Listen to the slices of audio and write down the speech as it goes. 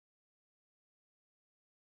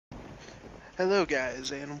Hello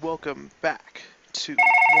guys, and welcome back to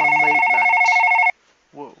One Late Night.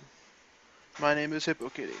 Whoa. My name is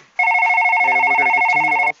HippoKittie, and we're going to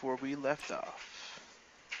continue off where we left off.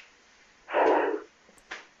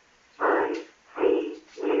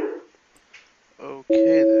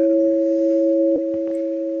 Okay then.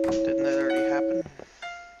 Didn't that already happen?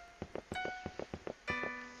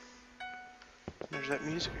 There's that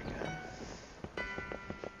music again.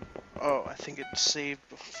 Oh, I think it saved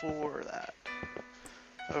before that.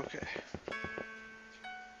 Okay.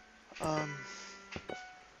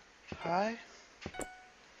 Hi?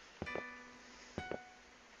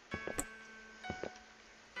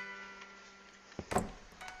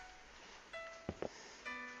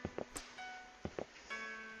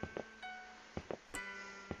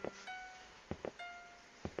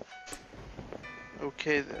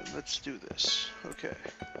 Okay then, let's do this. Okay.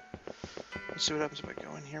 Let's see what happens if I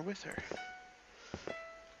go in here with her.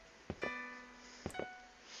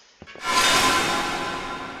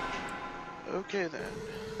 Okay then.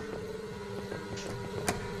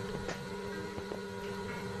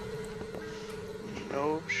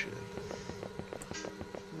 No shit.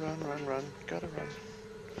 Run, run, run. Gotta run.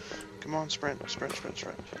 Come on, sprint, sprint, sprint,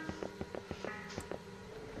 sprint.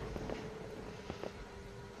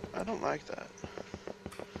 I don't like that.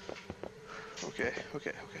 Okay,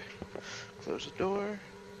 okay, okay. Close the door.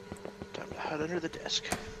 Time to hide under the desk.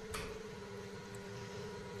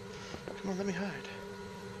 Come on, let me hide.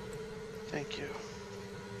 Thank you.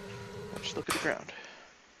 Now just look at the ground.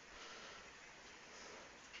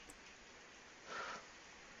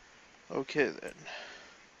 Okay then.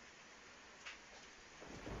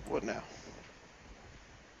 What now?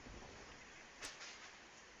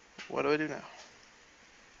 What do I do now?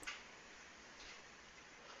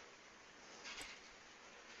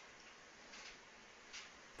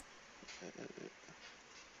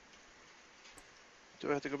 Do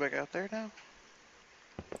I have to go back out there now?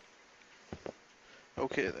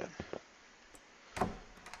 Okay then.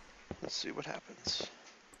 Let's see what happens.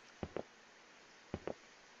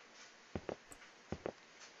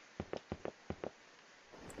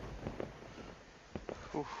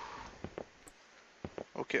 Oof.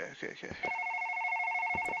 Okay, okay, okay.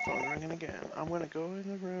 Phone ringing again. I'm gonna go in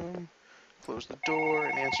the room, close the door,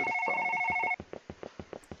 and answer the phone.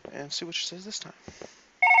 And see what she says this time.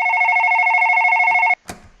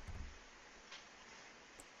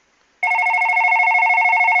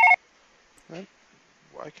 Then,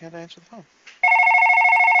 why can't I answer the phone?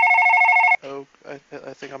 Oh, I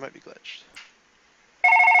think I might be glitched.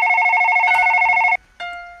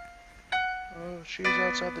 Oh, she's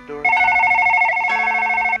outside the door.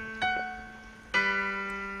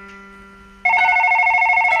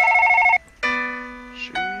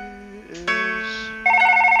 She is outside the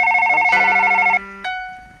door.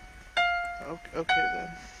 Okay then.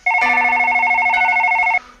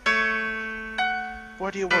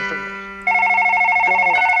 What do you want from me? Go.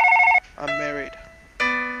 I'm married.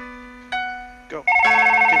 Go.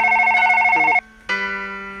 Do it.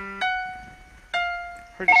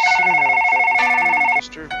 Her just sitting there like that is really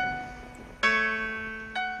disturbing.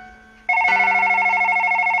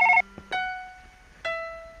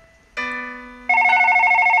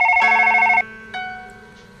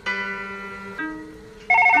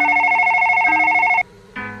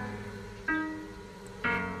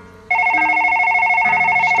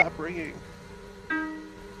 Stop ringing.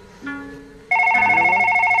 You know what?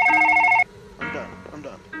 I'm done. I'm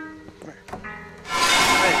done. Come here.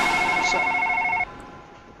 Hey, what's up?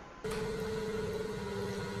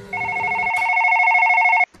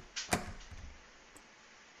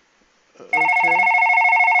 Okay.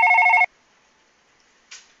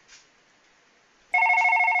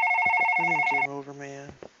 I mean, game over,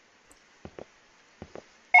 man.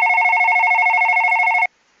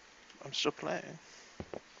 I'm still playing.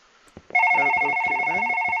 Okay then.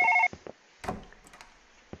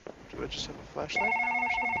 Do I just have a flashlight now or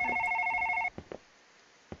something?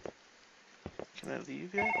 Can I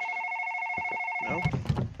leave yet? No?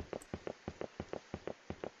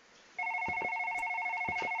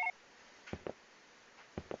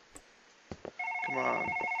 Come on.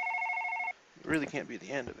 It really can't be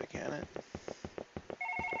the end of it, can it?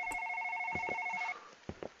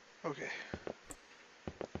 Okay.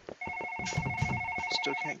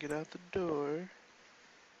 Still can't get out the door.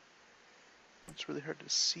 It's really hard to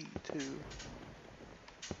see, too.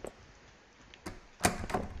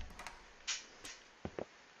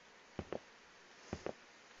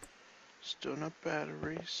 Still no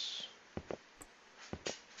batteries.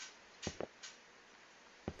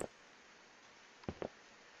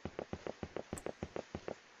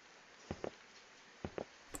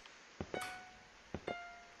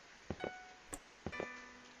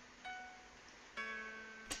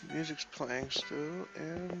 Music's playing still,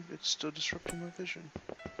 and it's still disrupting my vision.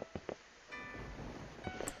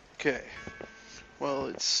 Okay. Well,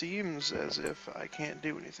 it seems as if I can't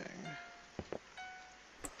do anything.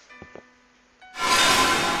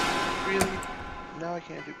 Really? Now I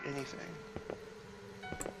can't do anything.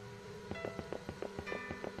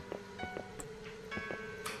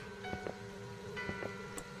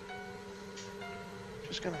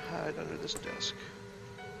 Just gonna hide under this desk.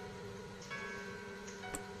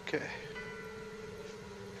 Okay.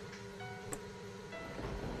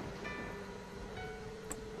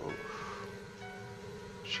 Oh.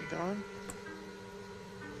 Is she gone?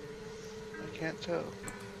 I can't tell.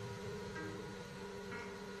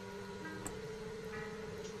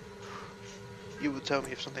 You will tell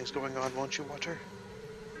me if something's going on, won't you, Water?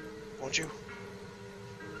 Won't you?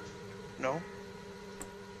 No?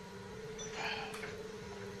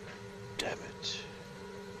 Damn it.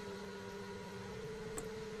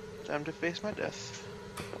 Time to face my death.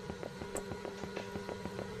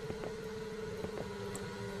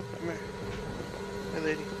 Come here. Hey,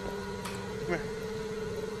 lady. Come here.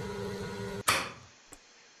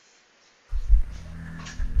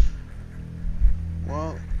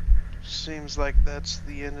 Well, seems like that's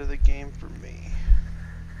the end of the game for me.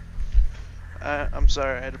 I'm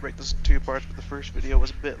sorry I had to break this in 2 parts, but the first video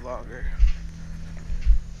was a bit longer.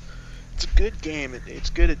 It's a good game.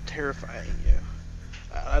 It's good at terrifying you.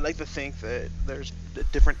 I'd like to think that there's a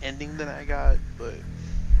different ending than I got, but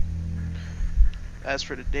as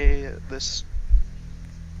for today, this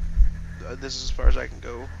is as far as I can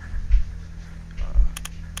go.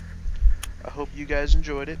 I hope you guys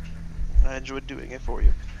enjoyed it. I enjoyed doing it for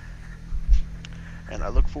you. And I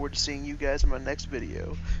look forward to seeing you guys in my next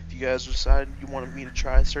video. If you guys decide you wanted me to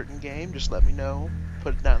try a certain game, just let me know.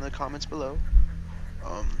 Put it down in the comments below.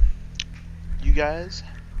 You guys,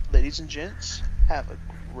 ladies and gents, have a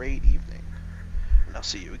great evening. And I'll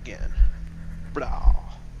see you again. Blah.